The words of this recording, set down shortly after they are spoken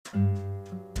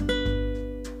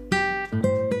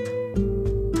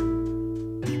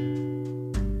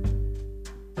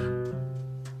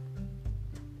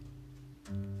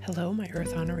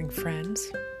Earth Honoring Friends.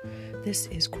 This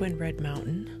is Quinn Red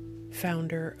Mountain,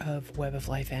 founder of Web of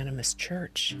Life Animist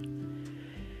Church.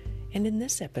 And in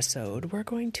this episode, we're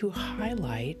going to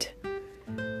highlight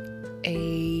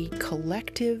a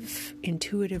collective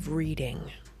intuitive reading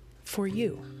for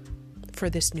you for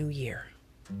this new year.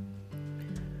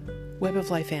 Web of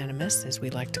Life Animist, as we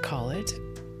like to call it,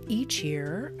 each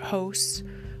year hosts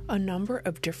a number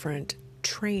of different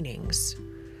trainings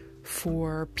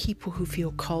for people who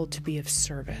feel called to be of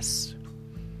service.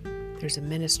 There's a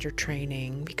minister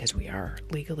training because we are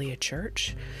legally a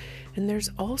church, and there's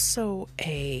also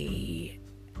a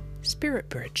Spirit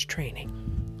Bridge training.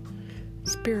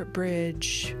 Spirit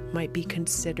Bridge might be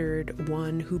considered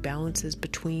one who balances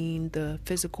between the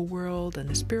physical world and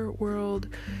the spirit world,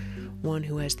 one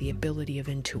who has the ability of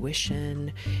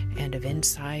intuition and of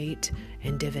insight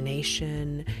and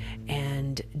divination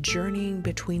and journeying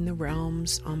between the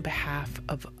realms on behalf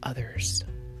of others.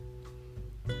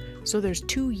 So there's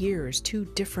 2 years, 2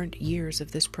 different years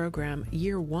of this program.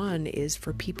 Year 1 is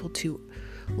for people to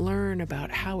learn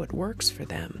about how it works for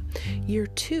them. Year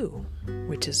 2,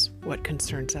 which is what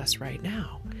concerns us right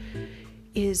now,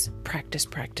 is practice,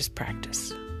 practice,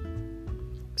 practice.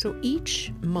 So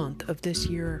each month of this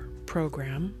year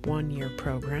program, 1-year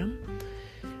program,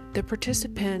 the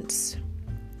participants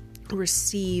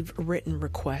receive written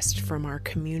requests from our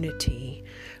community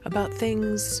about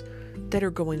things that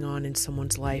are going on in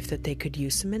someone's life that they could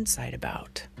use some insight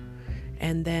about.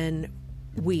 And then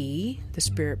we, the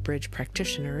Spirit Bridge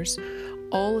practitioners,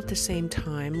 all at the same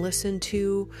time listen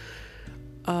to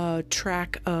a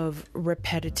track of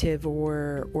repetitive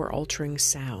or altering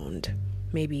sound.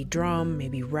 Maybe drum,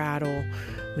 maybe rattle,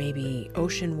 maybe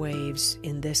ocean waves.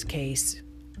 In this case,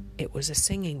 it was a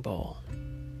singing bowl.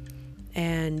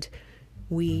 And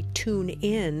we tune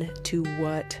in to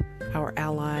what our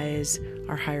allies,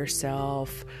 our higher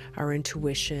self, our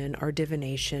intuition, our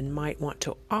divination might want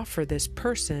to offer this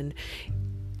person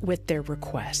with their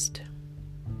request.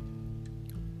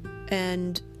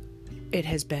 And it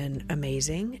has been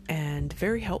amazing and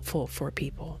very helpful for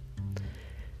people.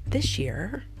 This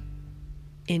year,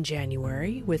 in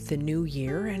January, with the new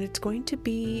year, and it's going to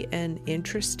be an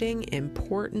interesting,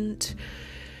 important,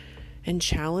 and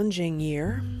challenging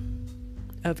year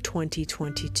of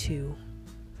 2022.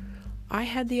 I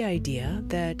had the idea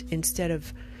that instead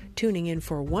of tuning in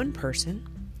for one person,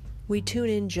 we tune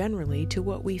in generally to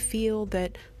what we feel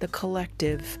that the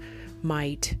collective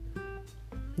might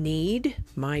need,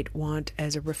 might want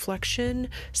as a reflection,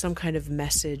 some kind of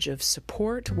message of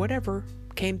support, whatever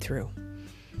came through.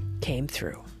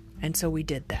 And so we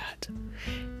did that.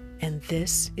 And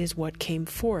this is what came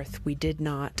forth. We did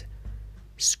not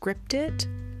script it.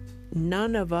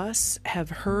 None of us have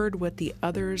heard what the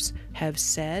others have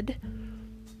said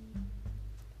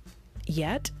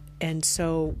yet. And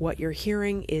so what you're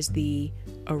hearing is the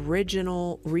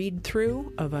original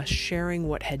read-through of us sharing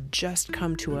what had just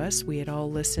come to us. We had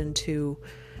all listened to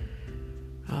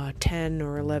 10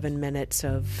 or 11 minutes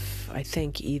of, I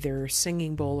think, either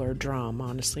singing bowl or drum.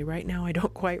 Honestly, right now, I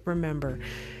don't quite remember.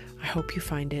 I hope you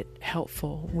find it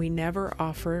helpful. We never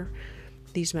offer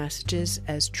these messages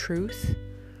as truth,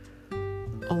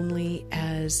 only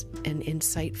as an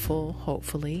insightful,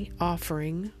 hopefully,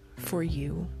 offering for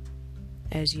you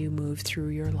as you move through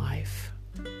your life.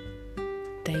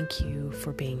 Thank you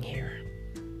for being here.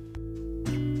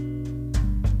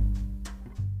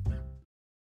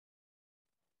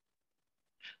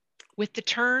 With the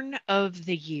turn of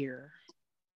the year,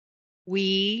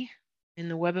 we, in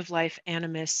the Web of Life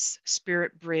Animist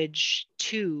Spirit Bridge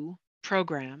 2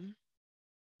 program,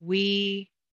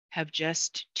 we have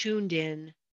just tuned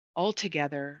in all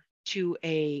together to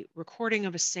a recording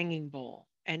of a singing bowl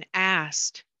and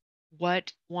asked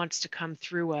what wants to come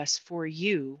through us for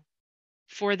you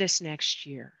for this next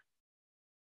year.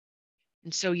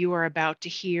 And so you are about to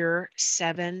hear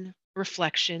 7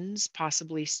 reflections,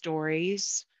 possibly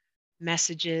stories,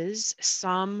 messages.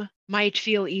 Some might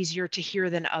feel easier to hear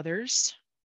than others,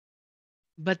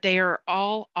 but they are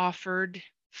all offered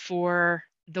for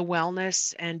the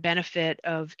wellness and benefit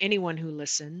of anyone who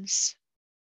listens.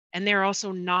 And they're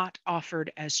also not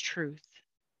offered as truth.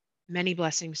 Many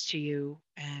blessings to you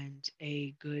and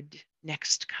a good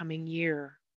next coming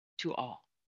year to all.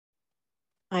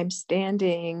 I'm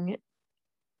standing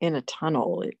in a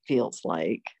tunnel, it feels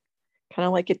like. Kind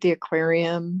of like at the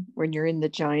aquarium when you're in the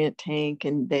giant tank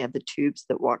and they have the tubes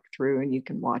that walk through and you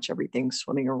can watch everything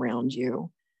swimming around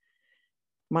you.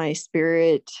 My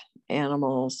spirit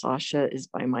animal, Sasha, is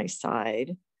by my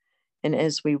side. And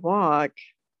as we walk,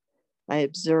 I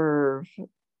observe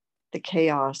the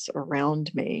chaos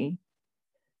around me.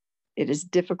 It is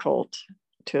difficult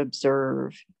to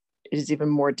observe. It is even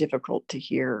more difficult to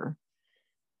hear.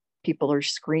 People are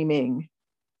screaming,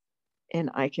 and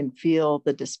I can feel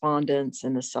the despondence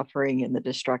and the suffering and the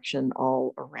destruction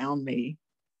all around me.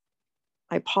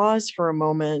 I pause for a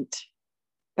moment,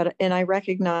 and I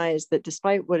recognize that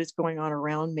despite what is going on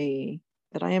around me,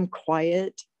 that I am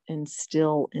quiet and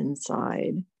still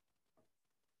inside,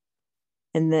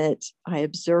 and that I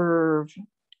observe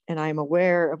and I'm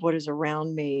aware of what is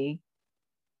around me,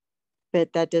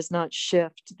 but that does not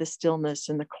shift the stillness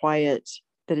and the quiet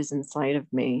that is inside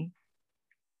of me.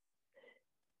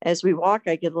 As we walk,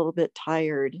 I get a little bit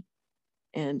tired,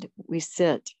 and we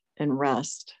sit and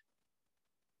rest.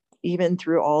 Even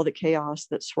through all the chaos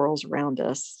that swirls around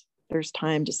us, there's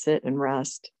time to sit and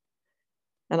rest.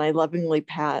 And I lovingly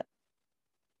pat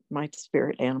my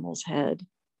spirit animal's head.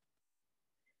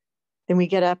 Then we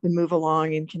get up and move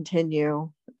along and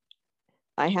continue.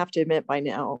 I have to admit by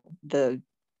now, the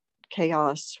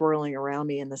chaos swirling around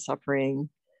me and the suffering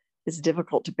is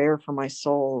difficult to bear for my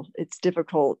soul. It's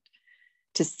difficult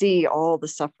to see all the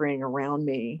suffering around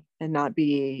me and not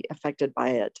be affected by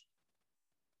it.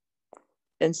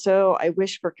 And so I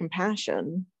wish for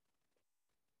compassion.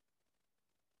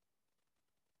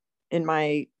 In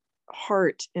my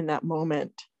heart in that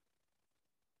moment,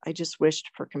 I just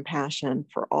wished for compassion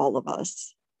for all of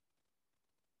us,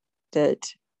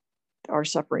 that our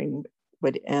suffering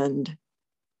would end.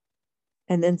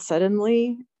 And then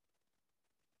suddenly,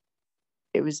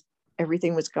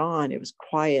 everything was gone. It was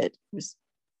quiet. It was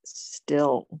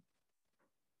still.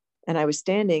 And I was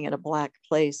standing in a black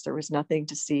place. There was nothing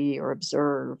to see or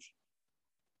observe.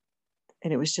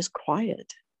 And it was just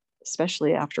quiet,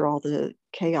 especially after all the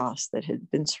chaos that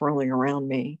had been swirling around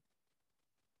me.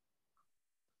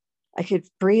 I could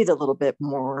breathe a little bit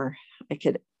more.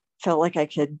 Felt like I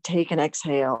could take an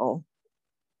exhale.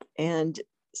 And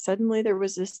suddenly there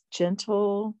was this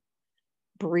gentle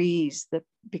breeze that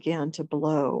began to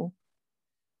blow.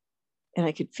 And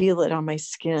I could feel it on my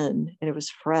skin, and it was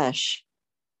fresh.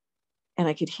 And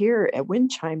I could hear a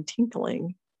wind chime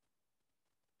tinkling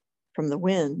from the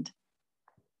wind,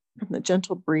 from the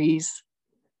gentle breeze.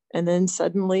 And then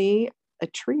suddenly a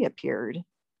tree appeared,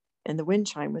 and the wind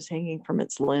chime was hanging from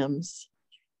its limbs.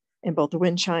 And both the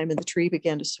wind chime and the tree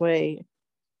began to sway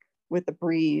with the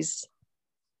breeze.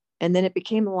 And then it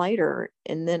became lighter.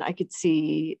 And then I could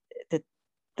see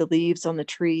the leaves on the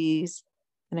trees,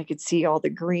 and I could see all the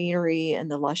greenery and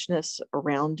the lushness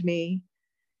around me.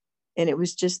 And it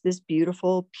was just this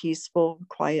beautiful, peaceful,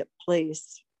 quiet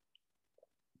place.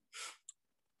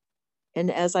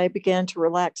 And as I began to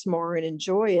relax more and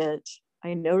enjoy it,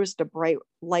 I noticed a bright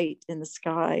light in the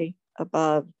sky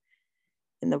above.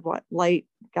 And the light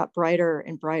got brighter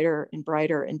and brighter and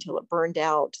brighter until it burned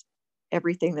out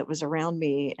everything that was around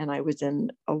me. And I was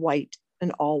in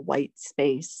an all white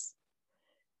space.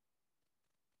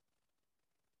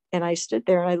 And I stood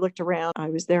there and I looked around. I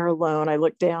was there alone. I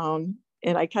looked down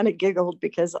and I kind of giggled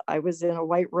because I was in a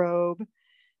white robe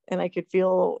and I could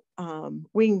feel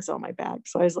wings on my back.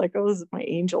 So I was like, oh, this is my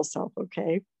angel self.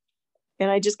 Okay. And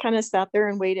I just kind of sat there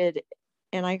and waited.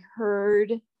 And I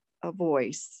heard a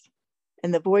voice.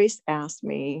 And the voice asked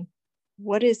me,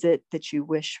 what is it that you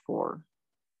wish for?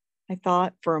 I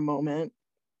thought for a moment.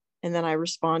 And then I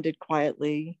responded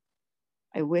quietly,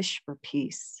 I wish for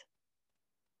peace.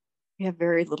 We have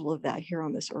very little of that here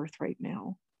on this earth right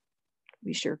now.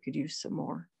 We sure could use some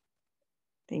more.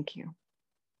 Thank you.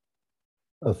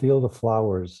 A field of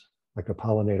flowers, like a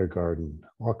pollinator garden,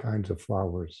 all kinds of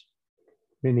flowers,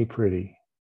 many pretty,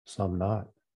 some not,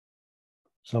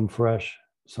 some fresh,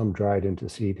 some dried into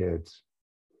seed heads.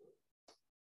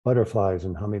 Butterflies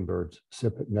and hummingbirds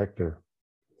sip at nectar,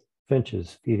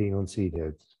 finches feeding on seed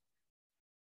heads.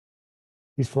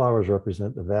 These flowers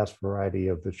represent the vast variety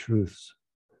of the truths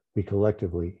we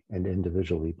collectively and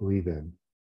individually believe in.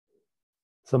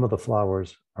 Some of the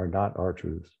flowers are not our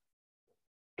truths,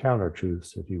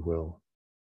 counter-truths, if you will.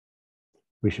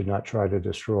 We should not try to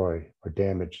destroy or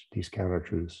damage these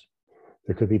counter-truths.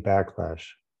 There could be backlash,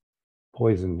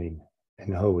 poisoning,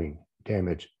 and hoeing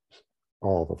damage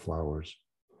all the flowers.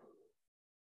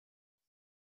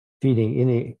 Feeding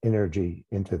any energy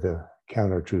into the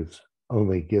counter-truths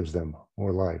only gives them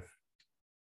more life.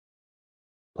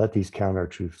 Let these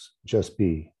counter-truths just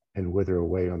be and wither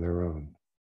away on their own.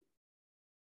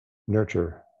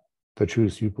 Nurture the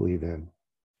truths you believe in,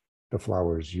 the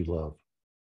flowers you love.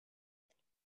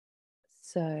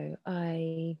 So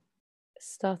I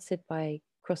started by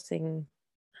crossing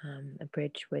a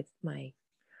bridge with my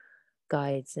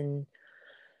guides, and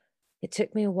it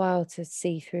took me a while to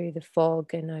see through the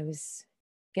fog, and I was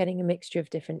getting a mixture of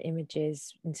different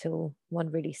images until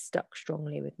one really stuck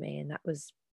strongly with me, and that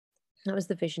was That was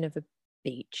the vision of a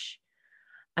beach.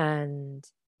 And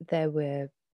there were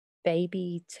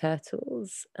baby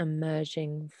turtles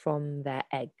emerging from their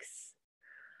eggs.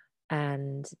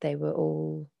 And they were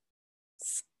all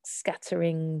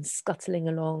scuttling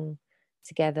along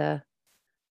together,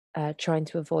 trying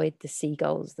to avoid the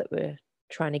seagulls that were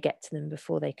trying to get to them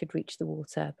before they could reach the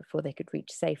water, before they could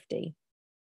reach safety.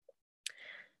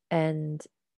 And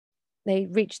they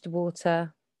reached the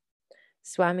water,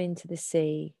 swam into the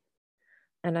sea,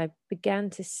 and I began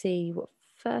to see what,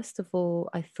 first of all,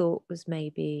 I thought was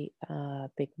maybe a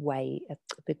big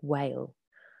whale,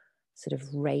 sort of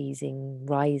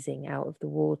rising out of the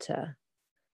water.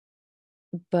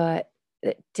 But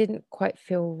it didn't quite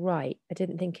feel right. I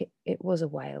didn't think it was a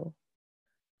whale.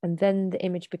 And then the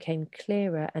image became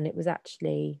clearer, and it was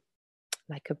actually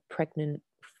like a pregnant,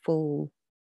 full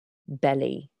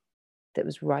belly that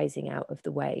was rising out of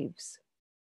the waves.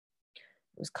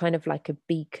 It was kind of like a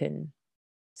beacon,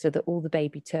 so that all the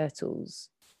baby turtles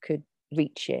could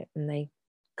reach it, and they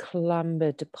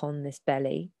clambered upon this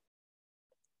belly.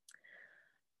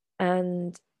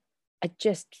 And I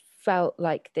just felt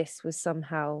like this was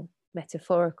somehow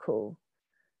metaphorical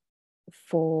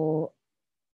for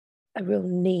a real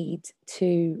need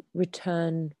to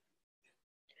return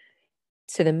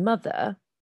to the mother,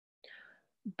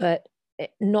 but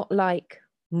not like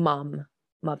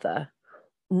mother,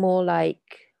 more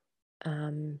like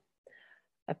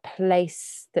a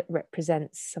place that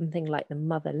represents something like the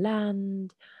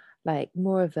motherland, like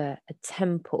more of a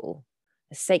temple,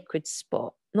 a sacred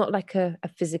spot, not like a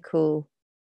physical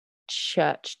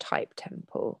church type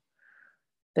temple,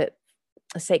 but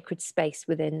a sacred space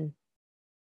within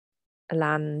a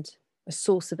land, a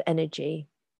source of energy,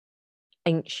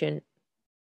 ancient.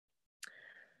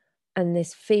 And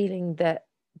this feeling that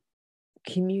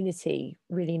community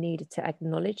really needed to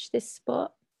acknowledge this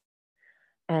spot,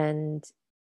 and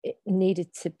it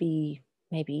needed to be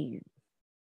maybe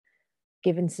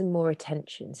given some more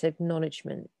attention, some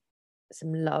acknowledgement,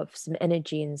 some love, some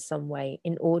energy in some way,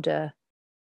 in order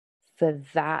for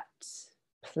that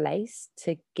place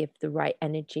to give the right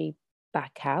energy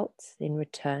back out in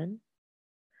return.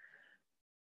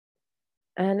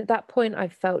 And at that point, I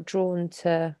felt drawn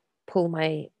to pull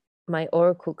my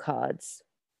oracle cards,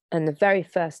 and the very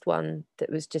first one that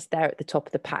was just there at the top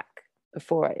of the pack,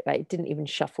 before I didn't even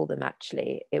shuffle them,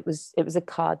 actually, it was a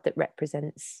card that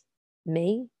represents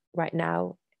me right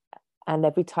now. And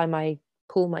every time I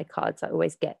pull my cards, I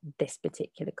always get this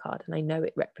particular card, and I know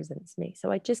it represents me. So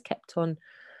I just kept on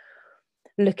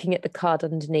looking at the card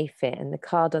underneath it, and the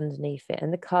card underneath it,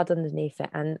 and the card underneath it.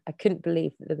 And I couldn't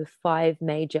believe that there were 5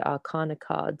 major arcana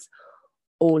cards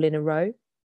all in a row.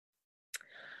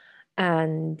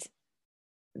 And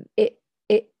it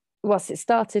whilst it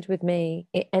started with me,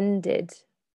 it ended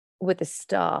with a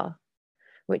star,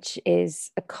 which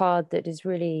is a card that is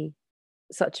really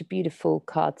such a beautiful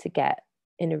card to get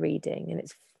in a reading, and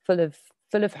it's full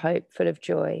of hope, full of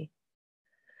joy.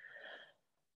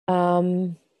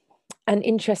 And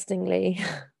interestingly,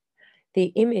 the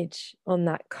image on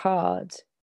that card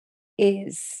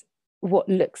is what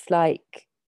looks like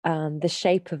the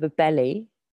shape of a belly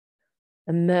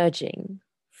emerging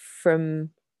from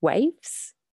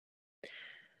waves.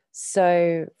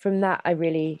 So from that, I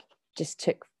really just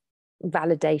took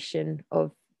validation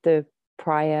of the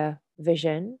prior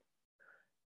vision,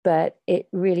 but it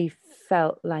really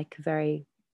felt like a very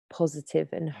positive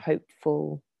and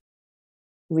hopeful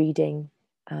reading.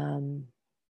 And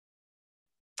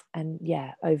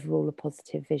yeah, overall a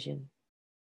positive vision.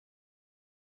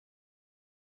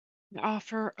 We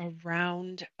offer a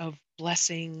round of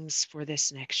blessings for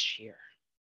this next year.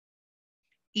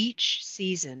 Each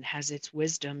season has its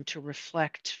wisdom to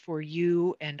reflect for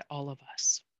you and all of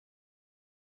us.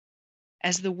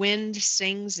 As the wind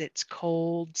sings its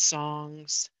cold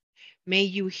songs, may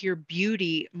you hear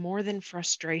beauty more than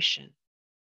frustration,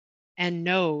 and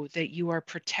know that you are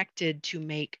protected to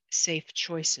make safe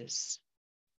choices.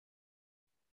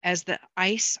 As the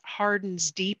ice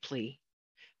hardens deeply,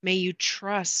 may you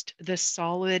trust the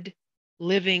solid,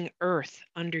 living earth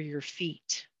under your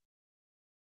feet.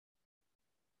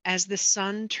 As the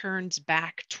sun turns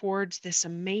back towards this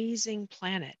amazing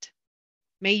planet,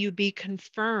 may you be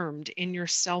confirmed in your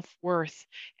self-worth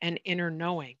and inner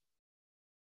knowing.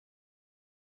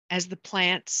 As the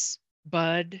plants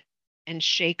bud and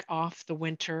shake off the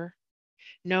winter,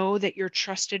 know that your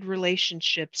trusted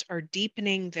relationships are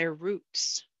deepening their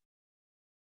roots.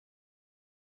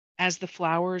 As the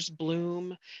flowers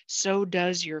bloom, so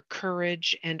does your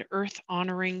courage and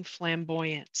earth-honoring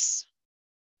flamboyance.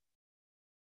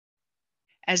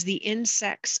 As the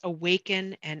insects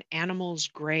awaken and animals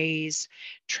graze,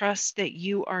 trust that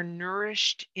you are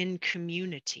nourished in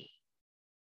community.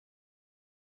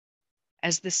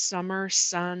 As the summer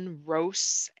sun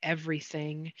roasts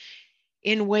everything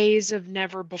in ways of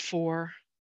never before,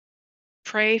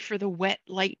 pray for the wet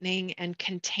lightning and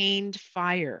contained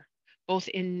fire, both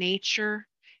in nature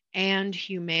and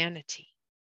humanity.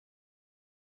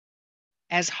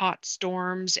 As hot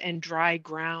storms and dry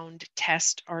ground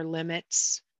test our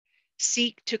limits,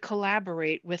 seek to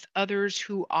collaborate with others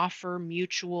who offer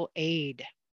mutual aid.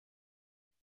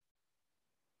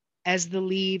 As the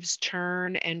leaves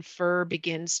turn and fur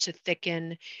begins to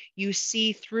thicken, you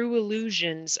see through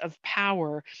illusions of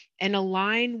power and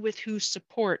align with who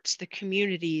supports the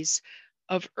communities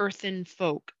of earthen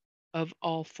folk of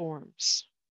all forms.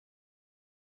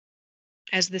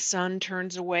 As the sun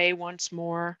turns away once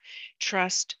more,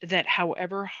 trust that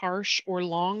however harsh or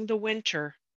long the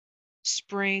winter,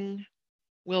 spring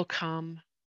will come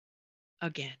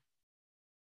again.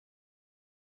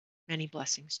 Many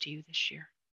blessings to you this year.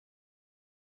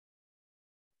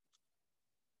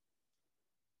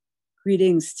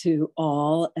 Greetings to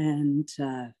all, and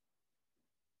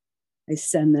I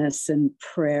send this in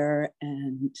prayer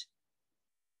and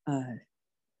a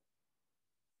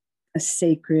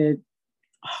sacred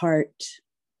heart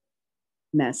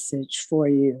message for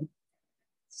you.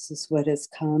 This is what has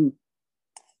come.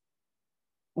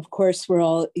 Of course, we're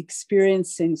all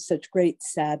experiencing such great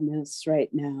sadness right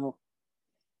now,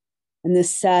 and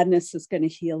this sadness is going to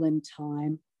heal in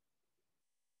time.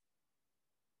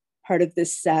 Part of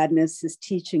this sadness is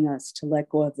teaching us to let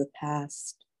go of the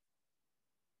past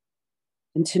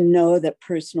and to know that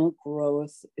personal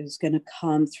growth is going to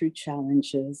come through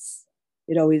challenges.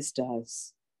 It always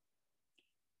does.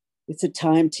 It's a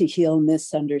time to heal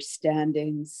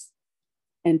misunderstandings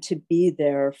and to be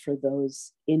there for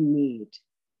those in need,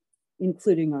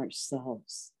 including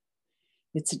ourselves.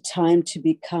 It's a time to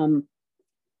become,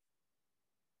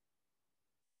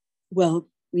 well,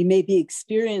 we may be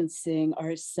experiencing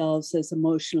ourselves as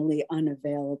emotionally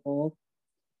unavailable.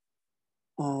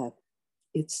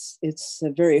 It's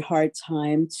a very hard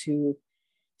time to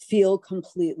feel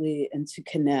completely and to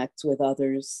connect with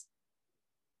others.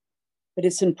 But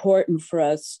it's important for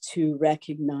us to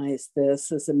recognize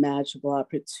this as a magical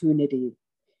opportunity.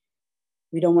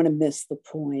 We don't want to miss the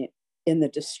point in the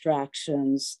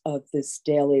distractions of this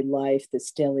daily life,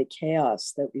 this daily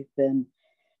chaos that we've been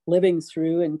living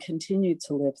through and continue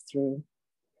to live through.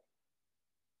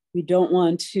 We don't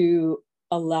want to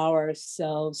allow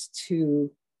ourselves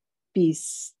to be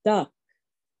stuck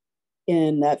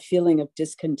in that feeling of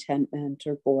discontentment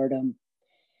or boredom.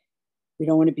 We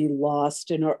don't want to be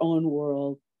lost in our own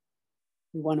world.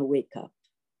 We want to wake up.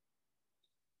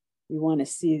 We want to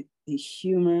see the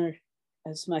humor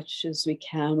as much as we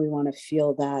can. We want to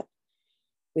feel that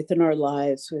within our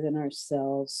lives, within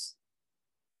ourselves.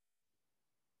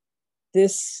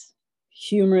 This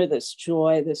humor, this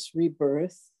joy, this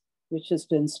rebirth, which has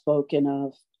been spoken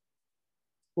of,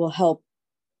 will help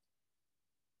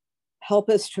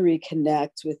us to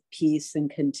reconnect with peace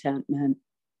and contentment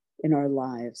in our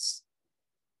lives.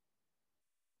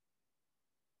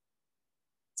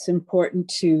 It's important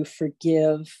to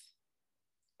forgive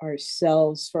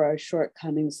ourselves for our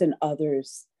shortcomings and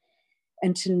others,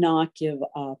 and to not give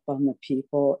up on the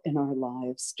people in our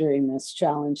lives during this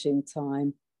challenging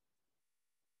time.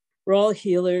 We're all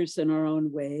healers in our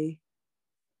own way.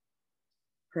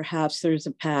 Perhaps there's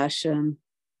a passion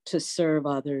to serve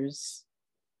others,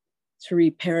 to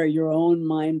repair your own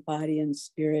mind, body, and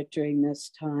spirit during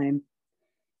this time,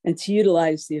 and to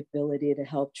utilize the ability to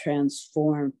help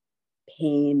transform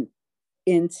pain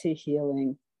into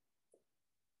healing.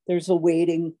 There's a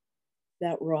waiting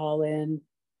that we're all in.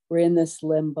 We're in this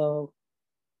limbo.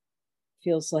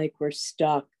 Feels like we're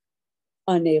stuck,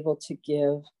 unable to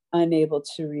give, unable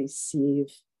to receive.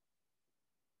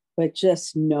 But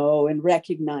just know and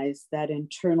recognize that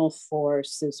internal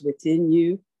force is within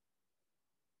you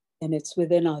and it's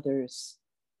within others.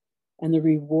 And the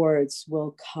rewards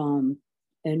will come,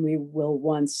 and we will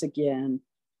once again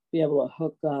be able to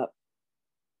hook up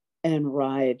and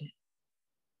ride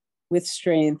with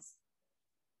strength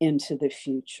into the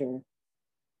future.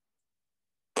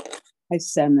 I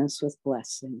send this with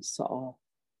blessings to all.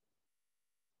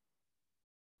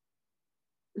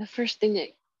 The first thing that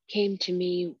came to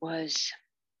me was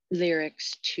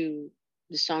lyrics to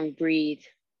the song Breathe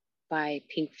by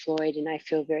Pink Floyd, and I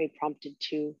feel very prompted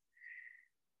to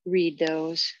read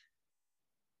those.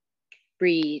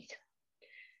 Breathe.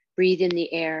 Breathe in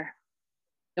the air.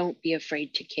 Don't be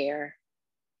afraid to care.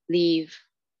 Leave.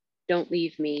 Don't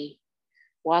leave me.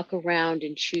 Walk around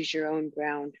and choose your own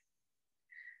ground.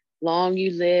 Long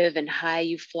you live and high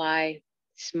you fly.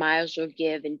 Smiles you'll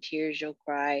give and tears you'll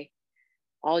cry.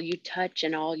 All you touch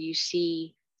and all you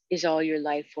see is all your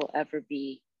life will ever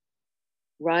be.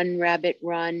 Run, rabbit,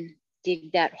 run,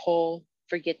 dig that hole,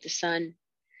 forget the sun.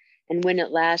 And when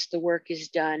at last the work is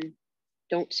done,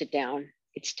 don't sit down.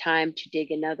 It's time to dig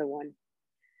another one.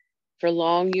 For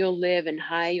long you'll live and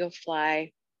high you'll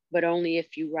fly, but only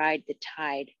if you ride the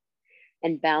tide.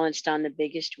 And balanced on the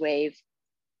biggest wave,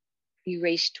 you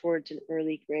race towards an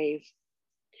early grave.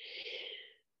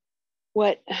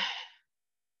 What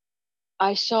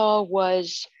I saw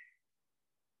was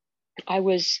I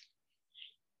was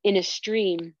in a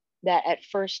stream that at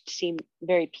first seemed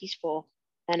very peaceful,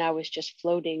 and I was just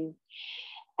floating.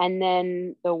 And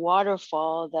then the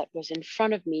waterfall that was in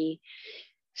front of me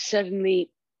suddenly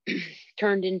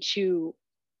turned into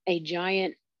a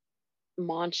giant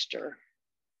monster.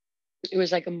 It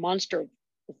was like a monster of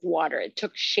water. It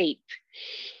took shape.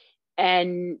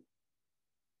 And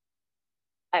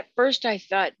at first I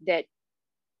thought that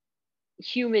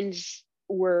humans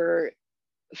were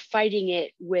fighting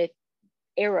it with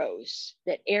arrows,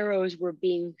 that arrows were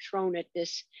being thrown at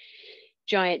this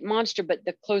giant monster. But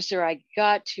the closer I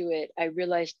got to it, I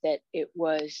realized that it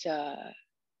was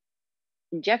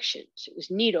injections. It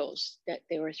was needles that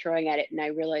they were throwing at it. And I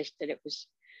realized that it was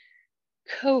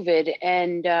COVID,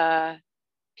 and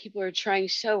people are trying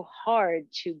so hard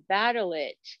to battle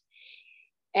it.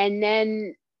 And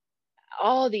then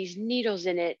all these needles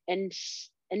in it, and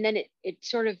then it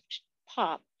sort of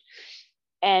popped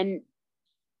and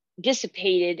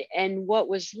dissipated. And what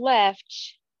was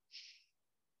left,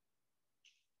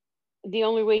 the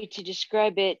only way to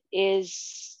describe it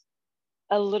is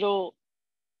a little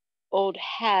old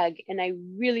hag. And I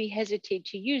really hesitate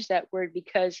to use that word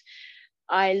because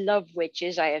I love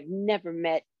witches. I have never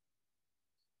met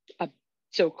a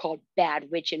so-called bad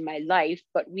witch in my life,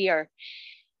 but we are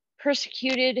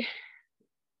persecuted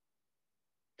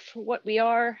for what we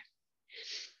are.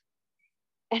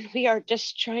 And we are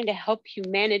just trying to help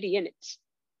humanity, and it's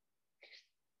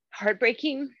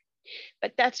heartbreaking,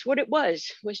 but that's what it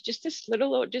was just this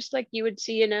little, just like you would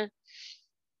see in a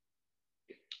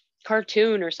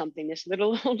cartoon or something, this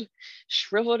little old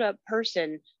shriveled up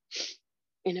person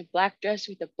in a black dress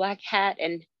with a black hat,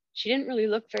 and she didn't really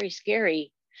look very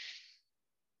scary.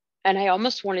 And I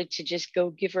almost wanted to just go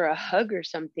give her a hug or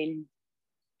something,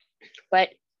 but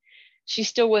she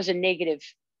still was a negative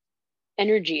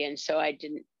energy, and so I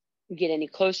didn't get any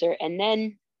closer. And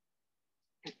then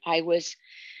I was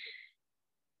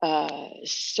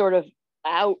sort of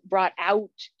brought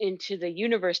out into the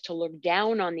universe to look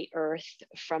down on the earth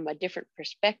from a different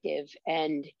perspective,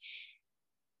 and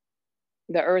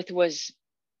the earth was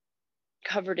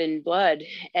covered in blood.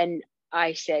 And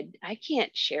I said, I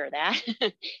can't share that.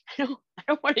 I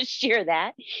don't want to share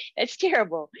that. That's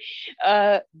terrible.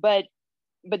 But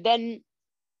then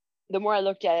the more I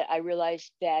looked at it, I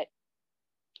realized that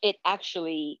it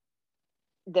actually,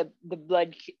 the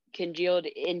blood congealed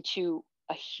into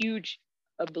a huge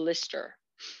blister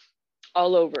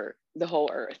all over the whole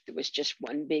earth. It was just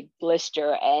one big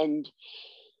blister. And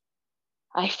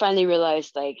I finally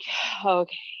realized, like,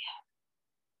 okay,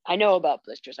 I know about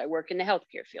blisters. I work in the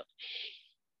healthcare field.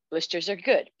 Blisters are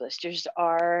good. Blisters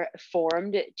are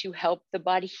formed to help the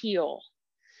body heal.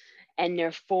 And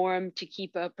they're formed to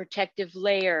keep a protective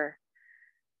layer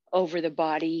over the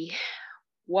body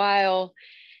while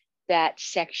that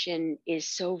section is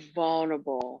so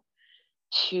vulnerable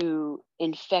to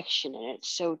infection, and it's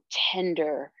so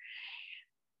tender.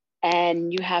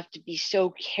 And you have to be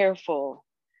so careful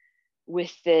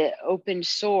with the open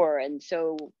sore. And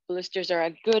so blisters are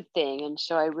a good thing. And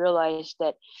so I realized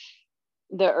that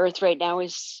the earth right now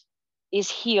is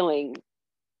healing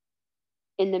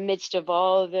in the midst of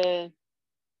all the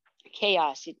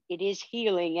chaos. It is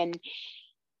healing,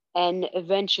 and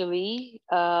eventually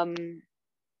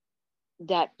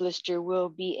that blister will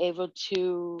be able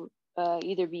to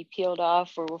either be peeled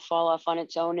off or will fall off on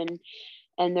its own,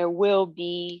 and there will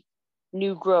be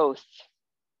new growth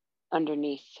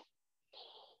underneath,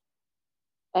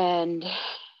 and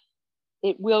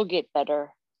it will get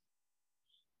better.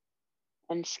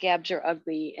 And scabs are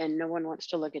ugly, and no one wants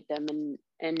to look at them,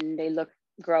 and they look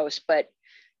gross, but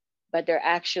they're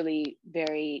actually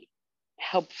very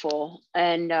helpful.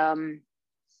 And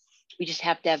we just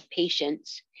have to have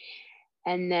patience.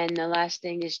 And then the last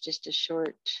thing is just a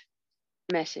short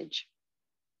message.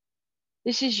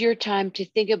 This is your time to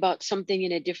think about something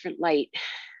in a different light.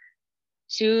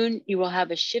 Soon you will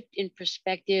have a shift in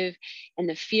perspective, and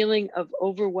the feeling of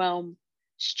overwhelm,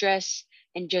 stress,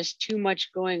 and just too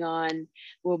much going on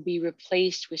will be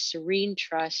replaced with serene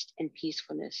trust and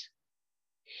peacefulness.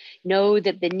 Know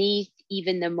that beneath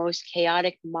even the most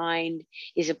chaotic mind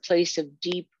is a place of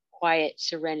deep, quiet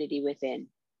serenity within.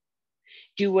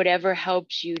 Do whatever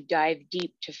helps you dive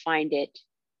deep to find it.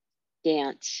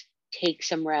 Dance, take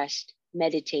some rest,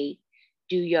 meditate,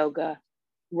 do yoga,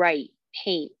 write,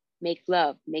 paint, make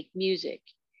love, make music.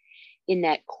 In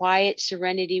that quiet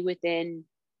serenity within,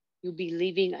 you'll be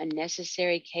leaving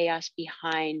unnecessary chaos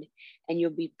behind, and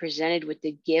you'll be presented with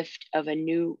the gift of a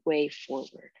new way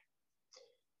forward.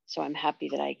 So I'm happy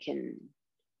that I can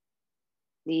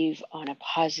leave on a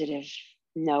positive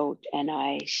note, and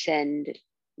I send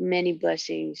many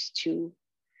blessings to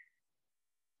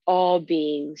all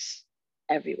beings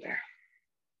everywhere.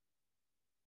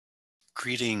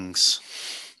 Greetings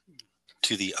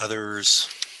to the others,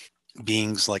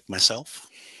 beings like myself.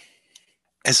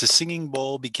 As the singing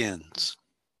bowl begins,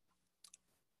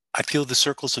 I feel the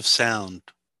circles of sound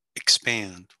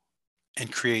expand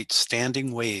and create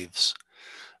standing waves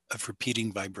of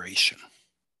repeating vibration.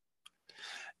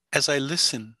 As I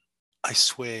listen, I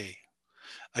sway.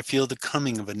 I feel the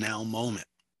coming of a now moment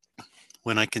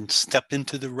when I can step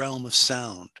into the realm of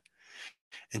sound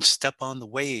and step on the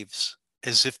waves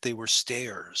as if they were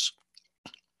stairs.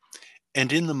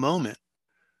 And in the moment,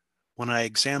 when I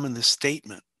examine the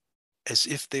statement as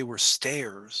if they were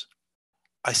stairs,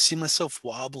 I see myself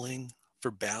wobbling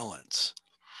for balance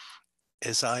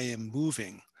as I am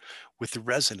moving with the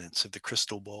resonance of the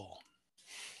crystal bowl.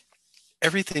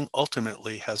 Everything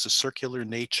ultimately has a circular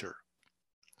nature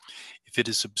if it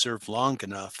is observed long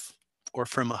enough or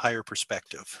from a higher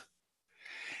perspective.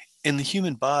 In the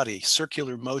human body,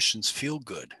 circular motions feel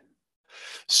good.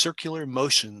 Circular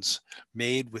motions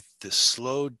made with this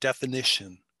slow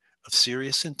definition of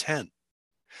serious intent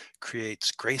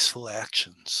creates graceful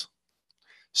actions.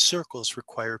 Circles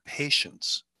require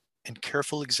patience and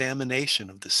careful examination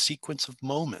of the sequence of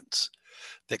moments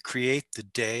that create the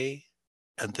day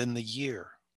and then the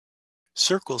year.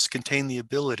 Circles contain the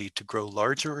ability to grow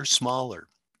larger or smaller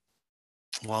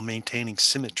while maintaining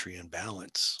symmetry and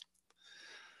balance.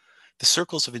 The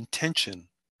circles of intention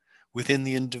within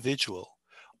the individual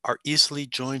are easily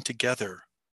joined together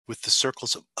with the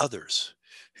circles of others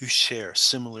who share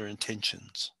similar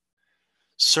intentions.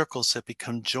 Circles that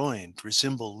become joined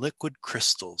resemble liquid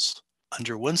crystals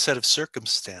under one set of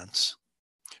circumstance,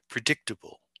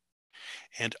 predictable,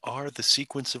 and are the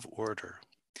sequence of order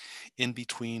in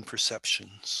between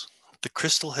perceptions. The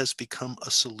crystal has become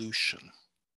a solution.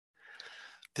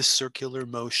 This circular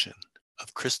motion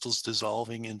of crystals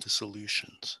dissolving into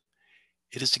solutions,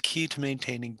 it is the key to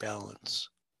maintaining balance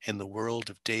in the world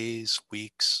of days,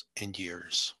 weeks, and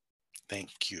years.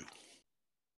 Thank you.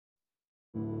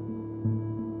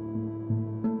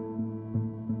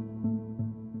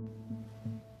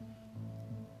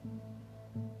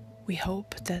 We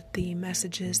hope that the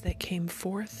messages that came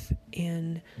forth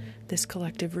in this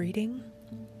collective reading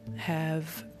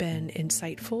have been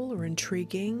insightful or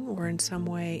intriguing or in some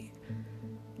way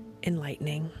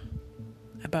enlightening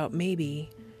about maybe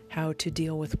how to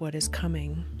deal with what is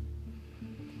coming.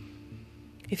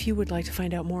 If you would like to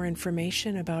find out more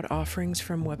information about offerings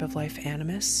from Web of Life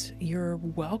Animus, you're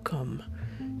welcome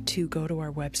to go to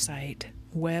our website,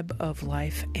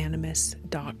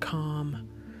 weboflifeanimus.com.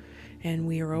 And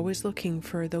we are always looking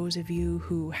for those of you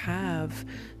who have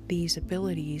these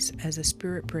abilities as a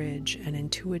spirit bridge, an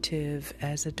intuitive,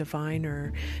 as a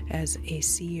diviner, as a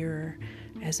seer,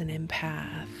 as an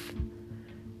empath,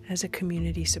 as a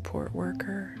community support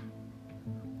worker.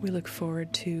 We look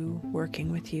forward to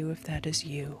working with you if that is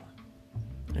you.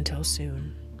 Until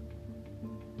soon,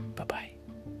 bye-bye.